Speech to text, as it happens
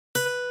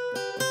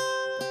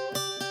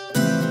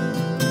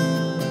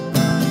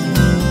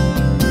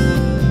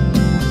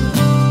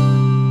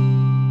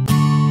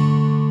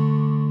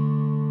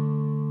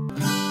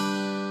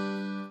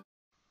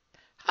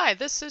Hi,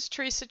 this is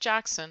Teresa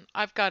Jackson.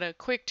 I've got a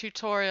quick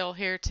tutorial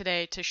here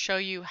today to show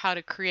you how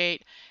to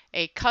create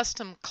a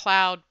custom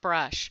cloud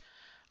brush.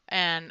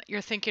 And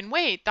you're thinking,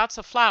 wait, that's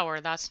a flower,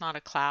 that's not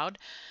a cloud.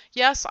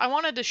 Yes, I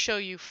wanted to show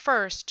you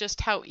first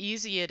just how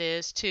easy it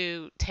is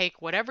to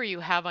take whatever you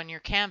have on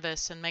your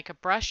canvas and make a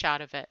brush out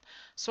of it.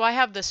 So I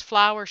have this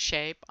flower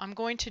shape. I'm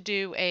going to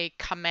do a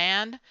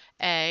Command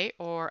A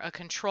or a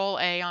Control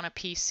A on a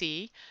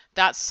PC.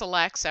 That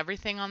selects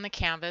everything on the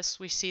canvas.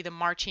 We see the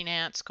marching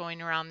ants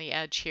going around the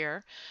edge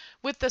here.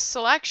 With the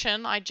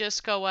selection, I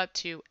just go up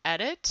to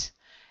Edit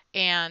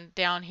and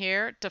down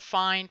here,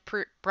 Define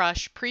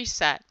Brush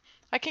Preset.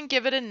 I can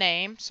give it a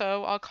name,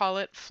 so I'll call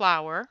it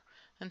flower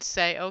and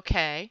say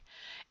OK.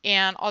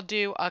 And I'll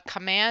do a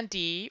Command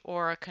D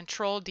or a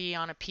Control D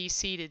on a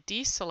PC to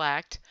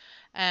deselect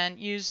and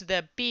use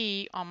the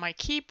B on my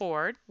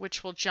keyboard,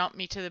 which will jump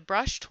me to the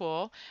brush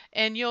tool,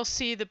 and you'll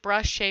see the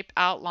brush shape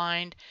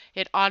outlined.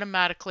 It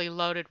automatically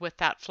loaded with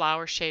that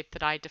flower shape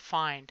that I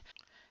defined.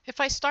 If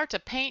I start to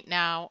paint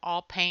now,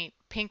 I'll paint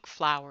pink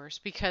flowers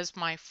because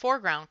my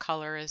foreground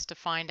color is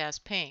defined as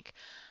pink.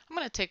 I'm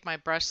going to take my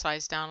brush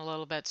size down a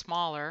little bit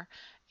smaller,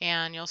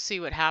 and you'll see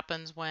what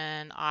happens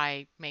when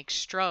I make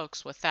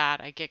strokes with that.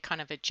 I get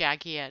kind of a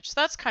jaggy edge. So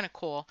that's kind of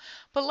cool.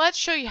 But let's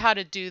show you how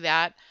to do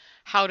that,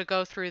 how to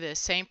go through this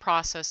same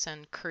process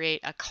and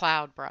create a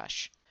cloud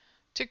brush.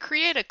 To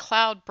create a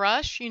cloud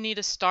brush, you need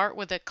to start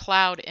with a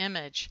cloud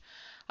image.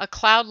 A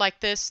cloud like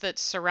this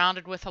that's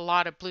surrounded with a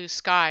lot of blue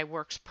sky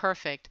works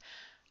perfect.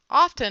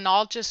 Often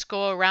I'll just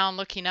go around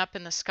looking up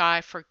in the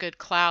sky for good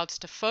clouds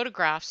to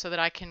photograph so that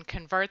I can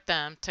convert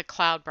them to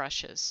cloud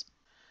brushes.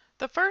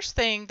 The first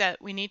thing that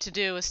we need to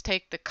do is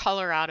take the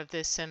color out of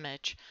this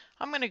image.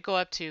 I'm going to go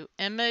up to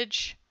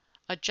Image,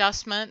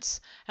 Adjustments,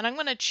 and I'm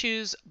going to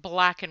choose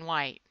Black and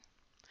White.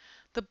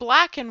 The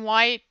black and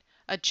white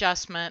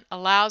adjustment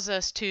allows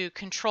us to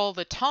control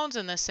the tones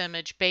in this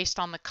image based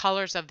on the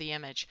colors of the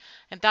image,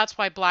 and that's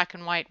why black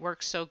and white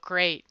works so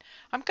great.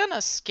 I'm going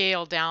to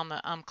scale down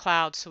the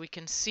cloud so we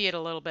can see it a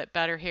little bit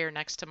better here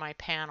next to my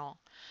panel.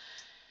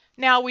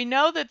 Now we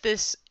know that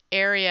this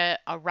area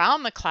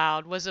around the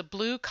cloud was a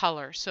blue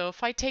color, so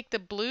if I take the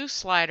blue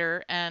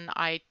slider and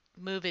I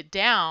move it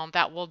down,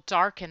 that will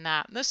darken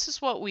that. This is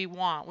what we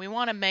want. We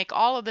want to make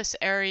all of this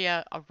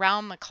area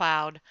around the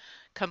cloud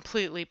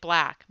completely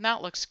black. And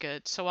that looks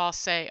good, so I'll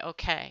say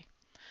OK.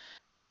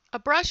 A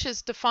brush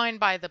is defined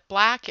by the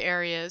black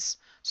areas,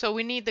 so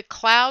we need the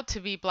cloud to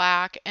be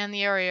black and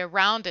the area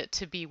around it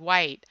to be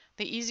white.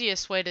 The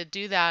easiest way to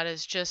do that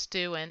is just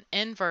do an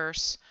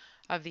inverse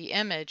of the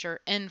image,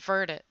 or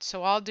invert it.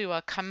 So I'll do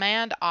a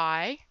Command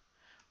I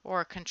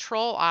or a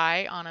Control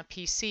I on a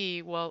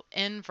PC will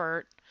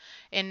invert,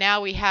 and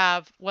now we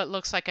have what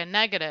looks like a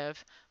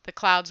negative. The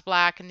cloud's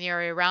black and the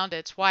area around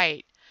it's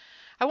white.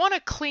 I want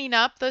to clean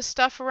up the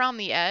stuff around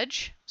the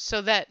edge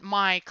so that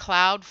my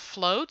cloud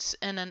floats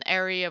in an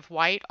area of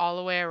white all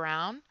the way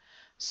around.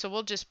 So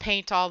we'll just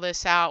paint all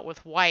this out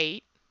with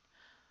white.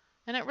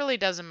 And it really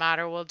doesn't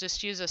matter. We'll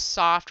just use a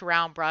soft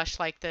round brush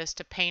like this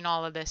to paint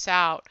all of this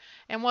out.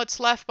 And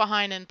what's left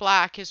behind in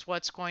black is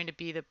what's going to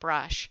be the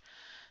brush.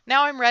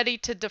 Now I'm ready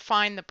to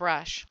define the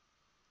brush.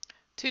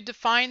 To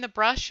define the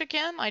brush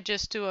again, I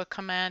just do a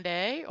Command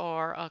A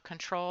or a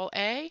Control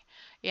A,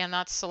 and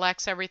that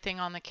selects everything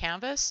on the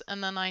canvas,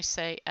 and then I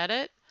say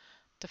Edit,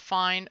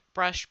 Define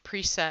Brush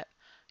Preset.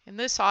 And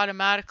this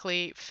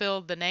automatically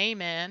filled the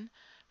name in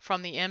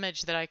from the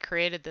image that I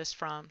created this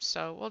from.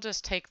 So we'll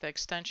just take the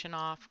extension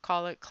off,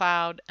 call it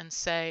Cloud, and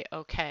say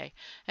OK.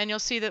 And you'll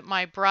see that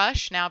my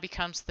brush now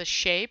becomes the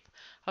shape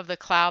of the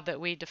cloud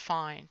that we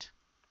defined.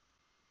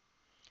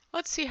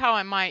 Let's see how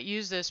I might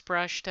use this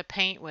brush to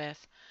paint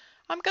with.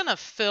 I'm going to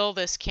fill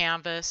this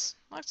canvas.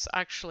 Let's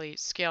actually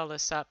scale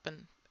this up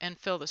and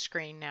fill the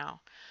screen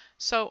now.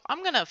 So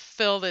I'm going to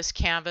fill this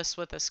canvas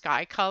with a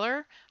sky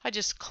color. I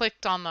just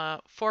clicked on the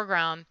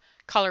foreground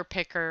color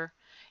picker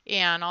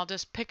and I'll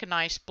just pick a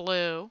nice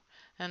blue.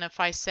 And if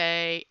I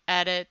say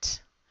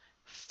Edit,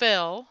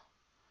 Fill,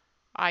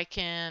 I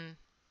can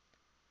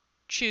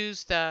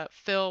choose the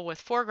fill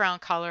with foreground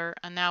color,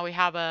 and now we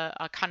have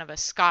a kind of a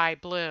sky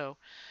blue.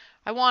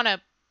 I want to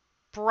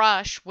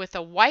brush with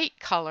a white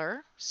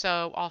color,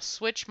 so I'll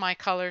switch my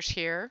colors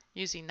here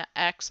using the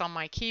X on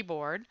my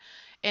keyboard,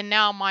 and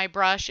now my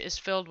brush is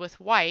filled with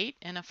white,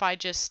 and if I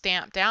just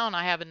stamp down,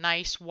 I have a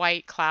nice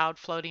white cloud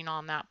floating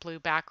on that blue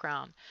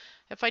background.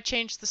 If I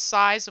change the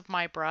size of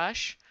my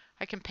brush,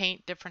 I can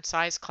paint different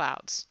size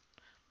clouds.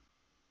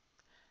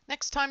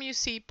 Next time you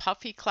see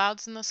puffy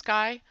clouds in the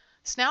sky,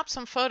 snap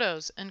some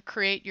photos and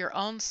create your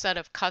own set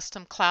of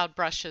custom cloud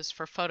brushes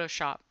for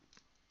Photoshop.